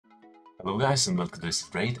Hello guys and welcome to this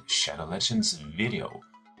great Shadow Legends video.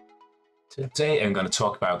 Today I'm going to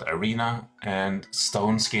talk about Arena and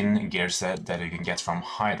stone skin gear set that you can get from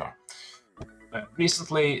Hydra.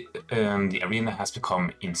 Recently the Arena has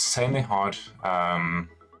become insanely hard yeah,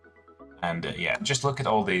 just look at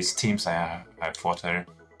all these teams I fought here.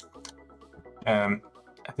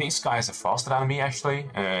 These guys are faster than me actually,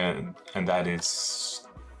 and that is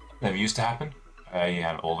never used to happen. I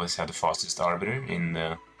have always had the fastest Arbiter in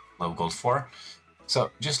low gold 4.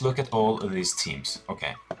 So just look at all of these teams.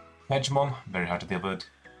 Okay, Hegemon, very hard to deal with.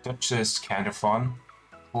 Duchess, Canderfon,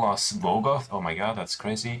 plus Vogoth, oh my god, that's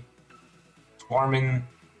crazy. Swarmin,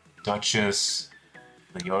 Duchess,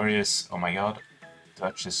 Leorius, oh my god.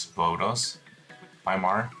 Duchess, Vodos,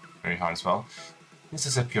 Weimar, very hard as well. This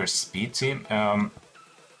is a pure speed team. I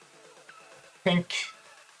think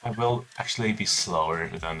I will actually be slower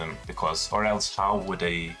than them, because, or else how would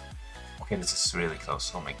they... Okay, this is really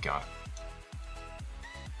close, oh my god.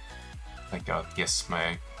 Oh my god, yes,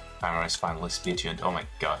 my camera is finally speed tuned, oh my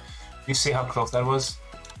god. You see how close that was?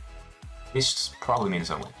 This probably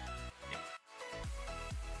means I win. Yeah.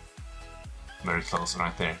 Very close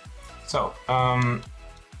right there. So,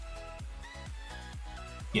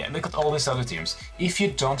 yeah, look at all these other teams. If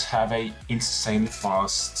you don't have a insanely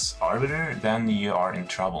fast Arbiter, then you are in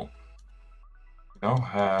trouble. You know,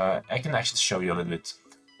 I can actually show you a little bit.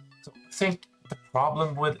 So I think the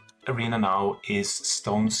problem with Arena now is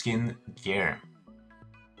stone skin gear.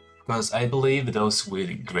 Because I believe those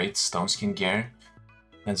with great stone skin gear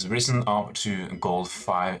has risen up to gold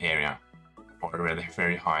 5 area, or already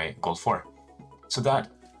very high gold 4. So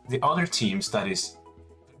that the other teams that is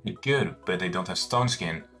good, but they don't have stone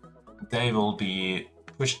skin, they will be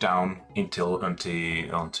pushed down until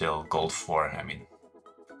gold 4, I mean.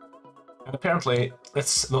 And apparently,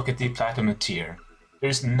 let's look at the platinum tier.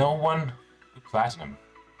 There's no one with platinum.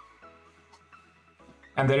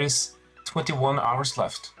 And there is 21 hours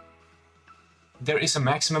left. There is a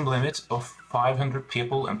maximum limit of 500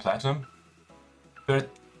 people in platinum, but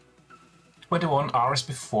 21 hours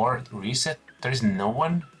before reset, there's no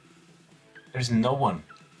one. There's no one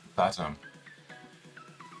platinum.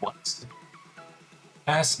 What?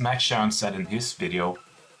 As Max Shawn said in his video,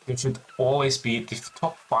 it should always be the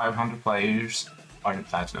top 500 players are in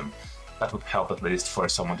platinum. That would help at least for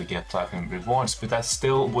someone to get platinum rewards, but that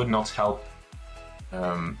still would not help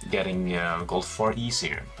getting gold 4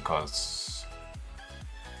 easier, because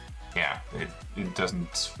yeah, it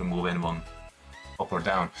doesn't remove anyone up or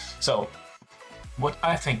down. So what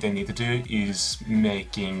I think they need to do is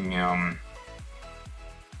making some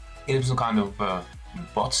kind of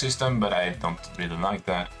bot system, but I don't really like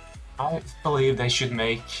that. I believe they should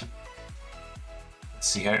make, let's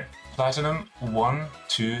see here, platinum 1,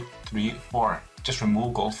 2, 3, 4. Just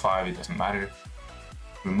remove gold 5, it doesn't matter.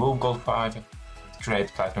 Remove gold 5,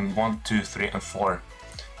 create platinum 1, 2, 3, and 4.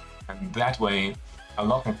 And that way, a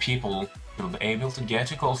lot more people will be able to get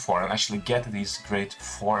to gold 4 and actually get these great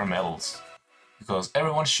 4 medals. Because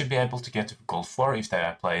everyone should be able to get to gold 4 if they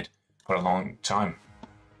have played for a long time.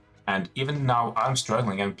 And even now, I'm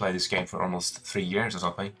struggling. I've played this game for almost 3 years or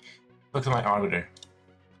something. Look at my Arbiter.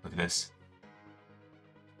 Look at this.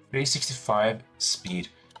 365 speed.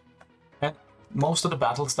 And most of the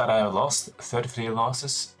battles that I have lost, 33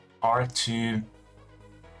 losses, are to...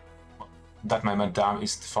 that my Madame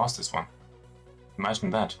is the fastest one. Imagine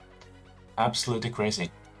that. Absolutely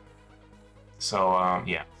crazy. So,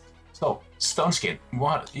 yeah. So, stone skin.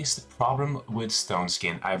 What is the problem with stone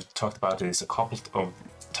skin? I've talked about this a couple of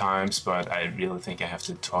times, but I really think I have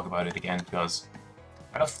to talk about it again, because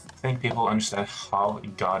I don't think people understand how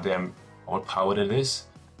goddamn overpowered it is.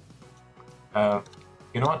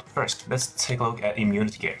 You know what? First, let's take a look at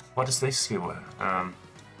immunity gear. What does this give?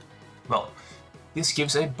 Well, this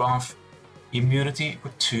gives a buff immunity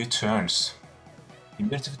with 2 turns.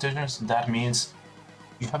 Immunity for 2 turns, that means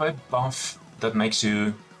you have a buff that makes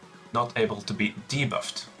you not able to be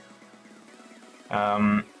debuffed.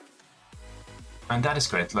 And that is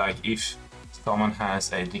great. Like, if someone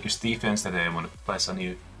has a Digger's defense that they want to place on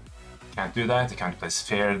you, can't do that, they can't place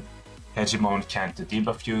fair. Hegemon can't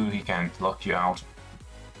debuff you, he can't lock you out.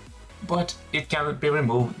 But it can be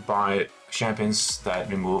removed by champions that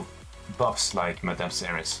remove buffs like Madame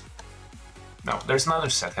Ceres. Now, there's another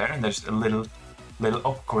set here, and there's a little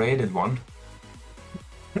upgraded one.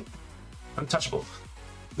 Untouchable.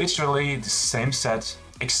 Literally the same set,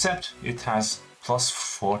 except it has plus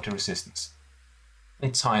 40 resistance. A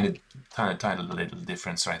tiny little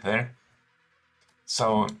difference right there.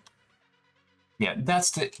 So, yeah, that's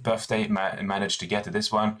the buff they managed to get to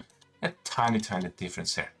this one. A tiny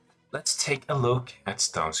difference here. Let's take a look at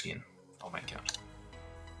stone skin. Oh my god.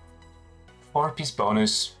 4-piece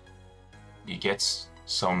bonus, you get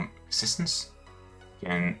some resistance,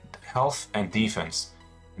 and health and defense.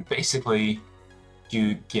 And basically,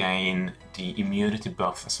 you gain the immunity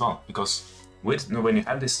buff as well, because when you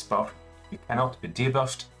have this buff, you cannot be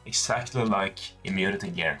debuffed exactly like immunity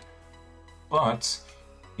gear. But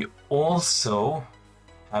you also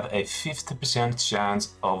have a 50%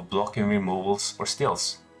 chance of blocking removals or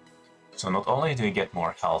steals. So not only do you get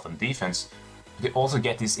more health and defense, but you also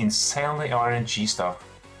get this insanely RNG stuff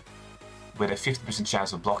with a 50%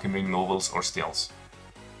 chance of blocking removals or steals.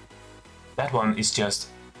 That one is just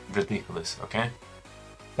ridiculous, okay?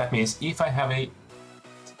 That means if I have a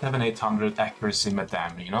 700-800 accuracy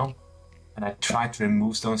madame, you know, and I try to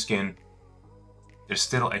remove Stone Skin, there's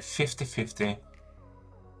still a 50-50 that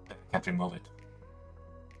I can't remove it.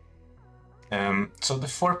 So the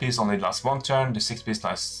 4-piece only lasts 1 turn, the 6-piece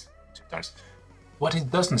lasts 2 turns. What it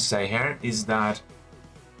doesn't say here is that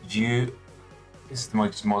this is the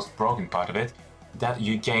most broken part of it, that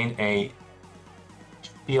you gain a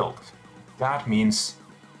shield. That means,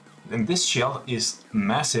 and this shield is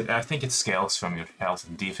massive. I think it scales from your health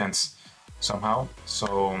and defense somehow.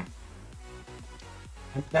 So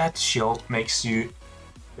that shield makes you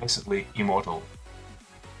basically immortal.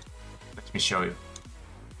 Let me show you.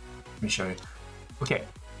 Okay,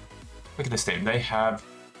 look at this thing. They have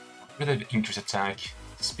a bit of increased attack,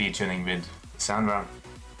 speed tuning with Sandra,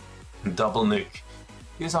 double nuke.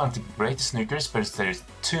 These aren't the greatest nukers, but there's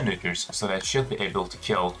 2 nukers, so they should be able to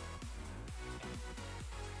kill.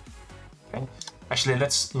 Okay. Actually,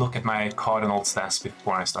 let's look at my cardinal stats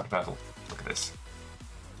before I start battle. Look at this.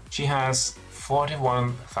 She has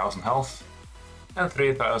 41,000 health and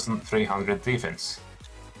 3,300 defense.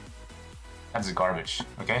 That's garbage,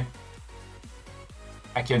 okay?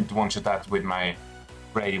 I can't one-shot that with my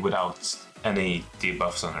Brady without any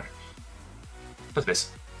debuffs on her. Look at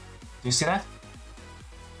this. Do you see that?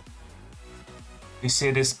 Do you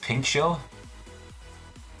see this pink shield?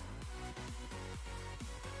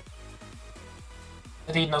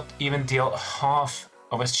 I did not even deal half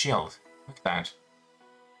of a shield. Look at that.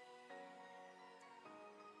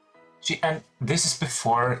 And this is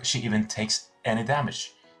before she even takes any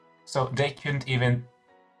damage. So they couldn't even...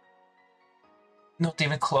 not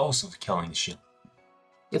even close of killing the shield.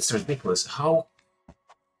 It's ridiculous how...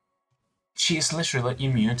 she is literally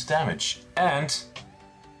immune to damage. And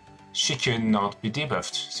she could not be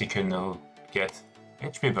debuffed. She could not get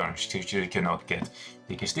HP burn. She could not get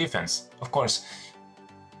decreased defense. Of course,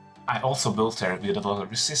 I also built her with a lot of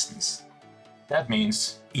resistance. That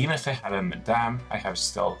means even if I have a madame, I have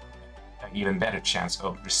still an even better chance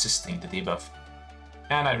of resisting the debuff.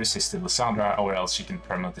 And I resisted Lysandra, or else she can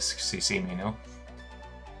permanently CC me, you know?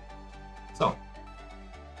 So,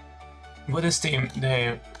 with this team,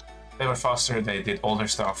 they were faster, they did all their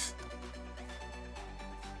stuff,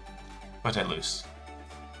 but I lose.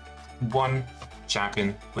 1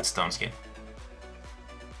 champion with Stone Skin.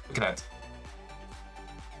 Look at that.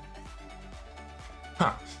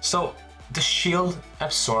 Huh. So, the shield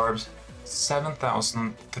absorbed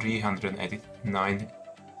 7,389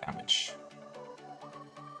 damage.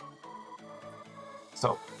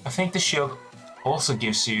 So, I think the shield also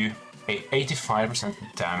gives you a 85%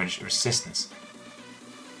 damage resistance.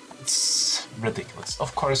 It's ridiculous.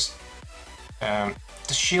 Of course,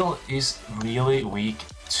 the shield is really weak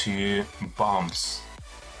to bombs.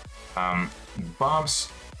 Bombs,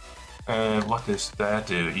 what does that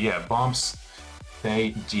do? Yeah, bombs,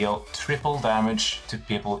 they deal triple damage to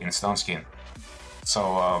people in Stone Skin.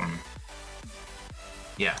 So,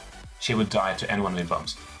 yeah, she would die to anyone with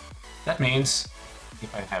bombs. That means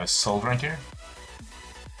if I have a Soul Ranker,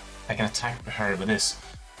 I can attack her with this.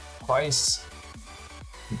 Twice,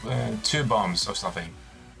 2 bombs or something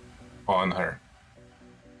on her.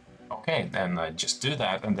 Okay, then I just do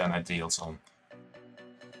that, and then I deal 3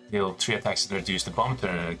 attacks to reduce the bomb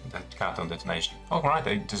to that countdown detonation. Alright,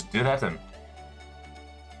 I just do that then.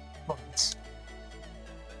 But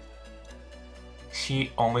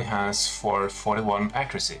he only has 441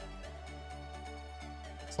 accuracy.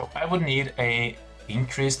 So I would need a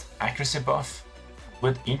increased accuracy buff.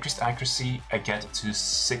 With increased accuracy, I get to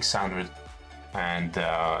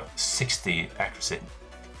 660 accuracy.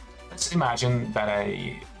 Let's imagine that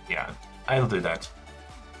I'll do that.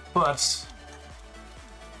 But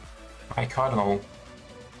my Cardinal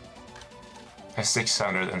has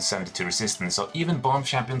 672 resistance, so even bomb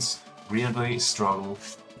champions really struggle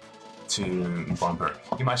to bomb her.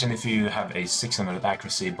 Imagine if you have a 600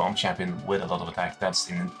 accuracy bomb champion with a lot of attack. That's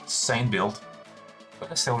an insane build, but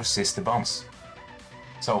I still resist the bombs.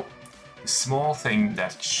 So, the small thing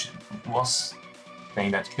that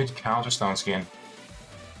could counter Stone Skin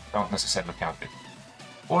don't necessarily counter it.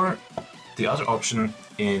 Or the other option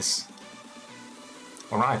is,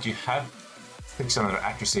 alright, you have 600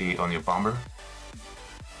 accuracy on your bomber,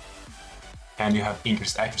 and you have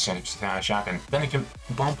increased accuracy on your champion, then you can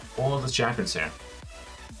bump all the champions here.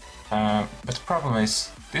 But the problem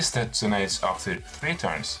is, this detonates after 3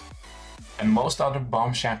 turns, and most other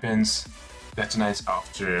bomb champions detonates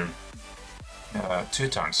after 2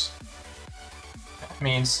 turns. That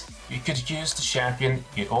means you could use the champion,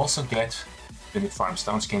 you also get, when you farm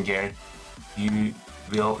Stoneskin gear, you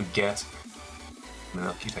will get,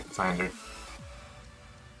 I'll keep that finder,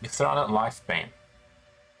 Mithrala Lifebane.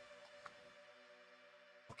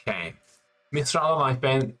 Okay, Mithrala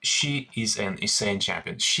Lifebane, she is an insane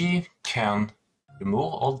champion. She can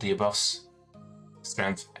remove all debuffs,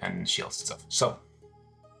 strength and shields and stuff. So,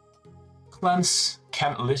 Cleanse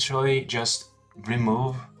can literally just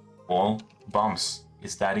remove all bombs.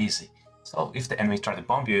 It's that easy. So if the enemy try to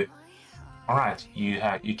bomb you, alright, you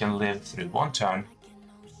can live through 1 turn,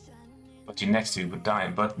 but your next 2 would die.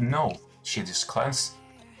 But no, she just cleanse.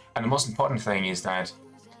 And the most important thing is that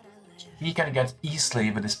he can get easily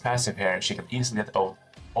with this passive here, she can easily get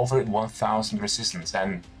over 1000 resistance.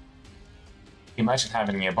 And imagine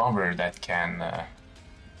having a bomber that can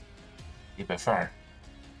debuff.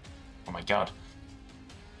 Oh my god.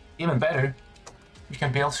 Even better, you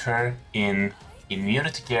can build her in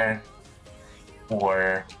immunity gear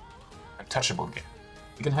or untouchable gear.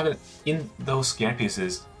 You can have it in those gear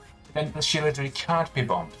pieces, and she literally can't be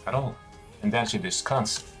bombed at all. And then she just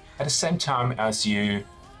cleanse. At the same time as you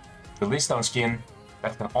release Stoneskin,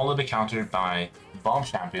 that can only be countered by bomb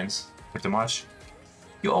champions, pretty much.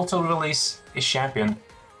 You also release a champion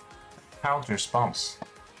that counters bombs.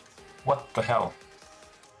 What the hell?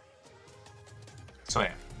 So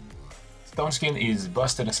yeah, Stoneskin is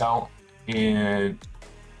busted as hell.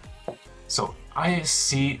 So I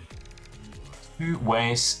see 2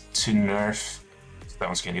 ways to nerf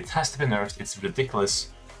Stoneskin. It has to be nerfed, it's ridiculous,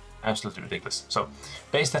 absolutely ridiculous. So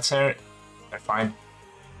base stats here, they're fine,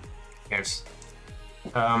 cares.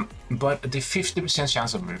 But the 50%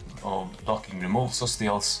 chance of blocking removals or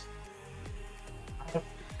steals, I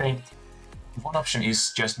think one option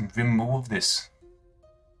is just remove this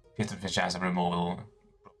 50% chance of removal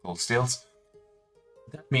steals.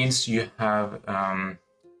 That means you have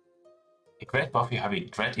a great buff, you have a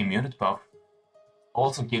great immunity buff,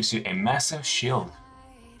 also gives you a massive shield.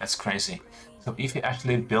 That's crazy. So if you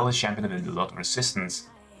actually build a champion with a lot of resistance,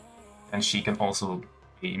 then she can also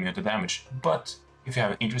be immune to damage. But if you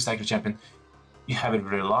have an increased accuracy champion, you have a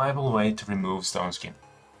reliable way to remove Stoneskin.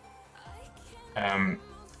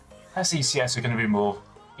 As easy as you can remove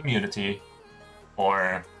immunity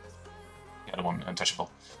or the other one, Untouchable.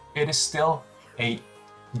 It is still a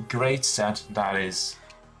great set that is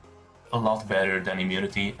a lot better than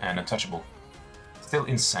immunity and Untouchable. Still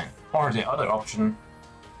insane. Or the other option,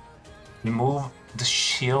 remove the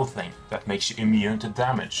shield thing that makes you immune to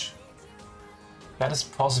damage. That is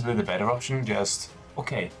possibly the better option. Just,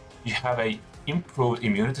 okay, you have a improved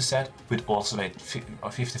immunity set with also a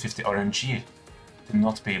 50-50 RNG to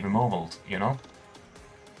not be removed, you know?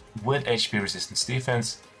 With HP resistance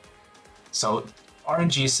defense. So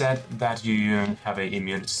RNG set that you have a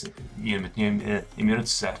immunity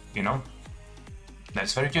set, you know?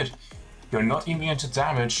 That's very good. You're not immune to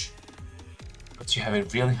damage, but you have a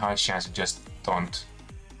really high chance of just don't.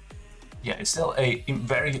 Yeah, it's still a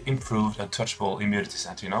very improved Untouchable immunity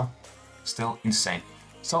set, you know? Still insane.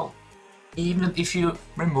 So, even if you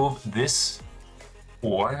remove this,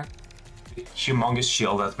 or the humongous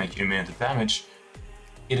shield that makes you immune to damage,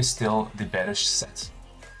 it is still the better set.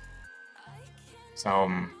 So,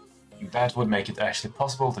 that would make it actually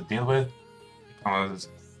possible to deal with, because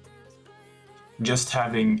just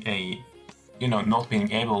having a, you know, not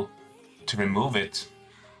being able to remove it,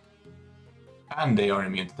 and they are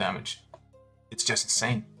immune to damage. It's just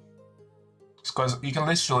insane. Because you can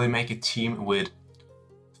literally make a team with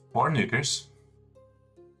 4 nukers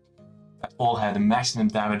that all have the maximum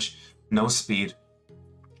damage, no speed.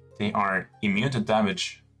 They are immune to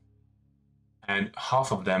damage, and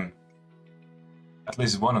half of them, at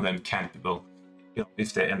least one of them, can't be built. You know,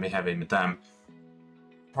 if the enemy have a Madame,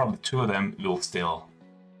 probably 2 of them will still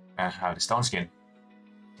have the Stoneskin.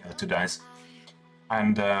 The other 2 dies.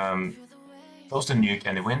 And those 2 nuke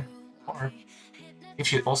and they win. Or if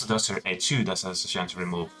she also does her A2, that has a chance to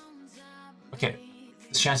remove. Okay,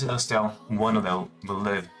 the chances are still one of them will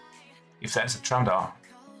live. If that's a Trandar,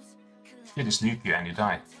 she just nuke you and you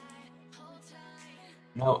die.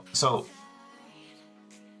 No, so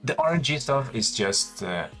the RNG stuff is just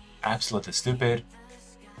absolutely stupid,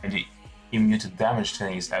 and the immune to damage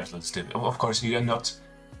thing is absolutely stupid. Of course, you are not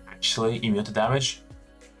actually immune to damage.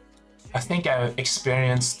 I think I've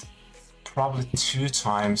experienced probably 2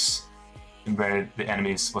 times where the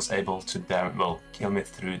enemies was able to kill me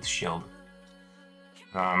through the shield.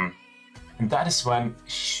 And that is when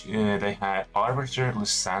they had Arbiter,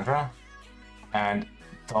 Lysandra, and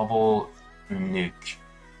double nuke.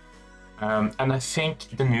 And I think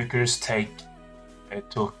the nukers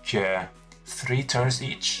took 3 turns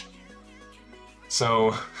each.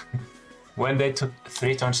 So when they took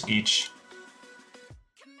 3 turns each,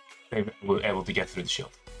 they were able to get through the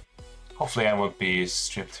shield. Hopefully I won't be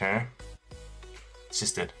stripped here.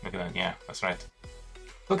 Assisted, look at that, yeah, that's right.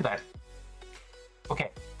 Look at that.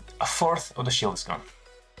 Okay, a fourth of the shield is gone.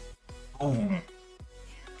 Boom.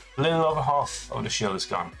 A little over half of the shield is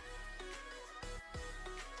gone.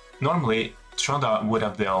 Normally, Tronda would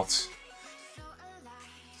have dealt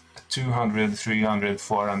 200, 300,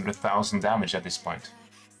 400,000 damage at this point.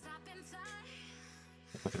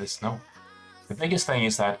 Look at this, no. The biggest thing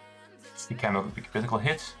is that he cannot be critical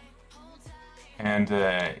hit, and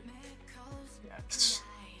yeah, his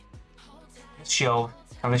shield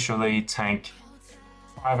can literally tank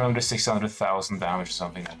 500, 600,000 damage or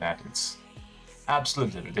something like that. It's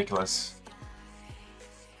absolutely ridiculous.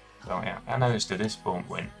 So yeah, and I just do this, boom,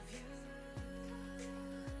 win.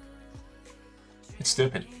 It's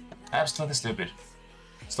stupid. Absolutely stupid.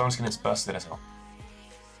 Stoneskin is busted as well.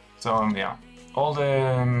 So yeah, all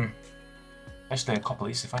the... actually a couple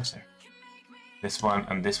easy fights there. This one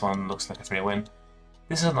and this one looks like a free win.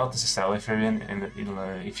 This is not necessarily free win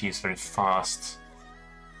if he's very fast.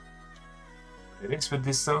 It is with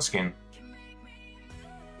this Stoneskin.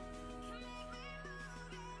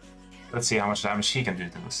 Let's see how much damage he can do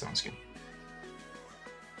to the Stoneskin.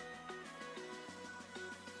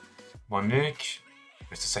 1 nuke.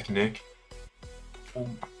 Here's the second nuke. Oh,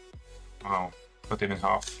 wow, not even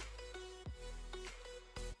half.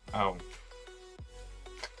 Oh.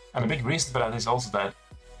 And a big reason for that is also that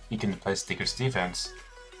he can place Digger's defense.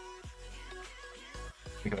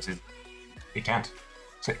 Because he can't.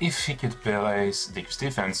 So if he could place Digger's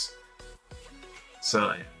defense...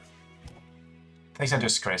 So yeah. Things are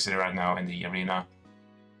just crazy right now in the arena.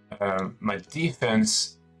 My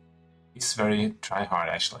defense is very try-hard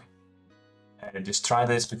actually. I just tried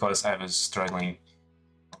this because I was struggling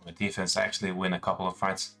on my defense to actually win a couple of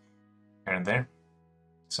fights here and there.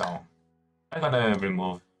 So I'm gonna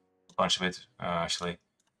remove a bunch of it actually,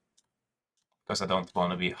 because I don't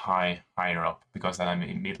want to be higher up, because then I'm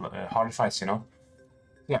in harder fights, you know.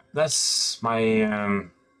 Yeah, that's my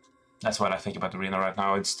that's what I think about the arena right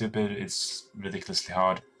now. It's stupid, it's ridiculously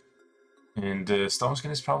hard, and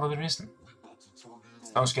Stoneskin is probably the reason.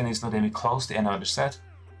 Stoneskin is not even close to any other set.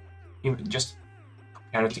 Just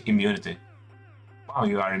compare it to immunity. Wow,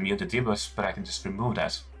 you are immune to debuffs, but I can just remove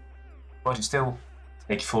that. But you still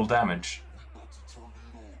take full damage.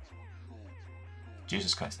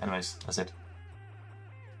 Jesus Christ. Anyways, that's it.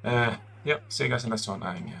 Yep, see you guys in the next one,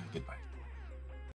 and goodbye.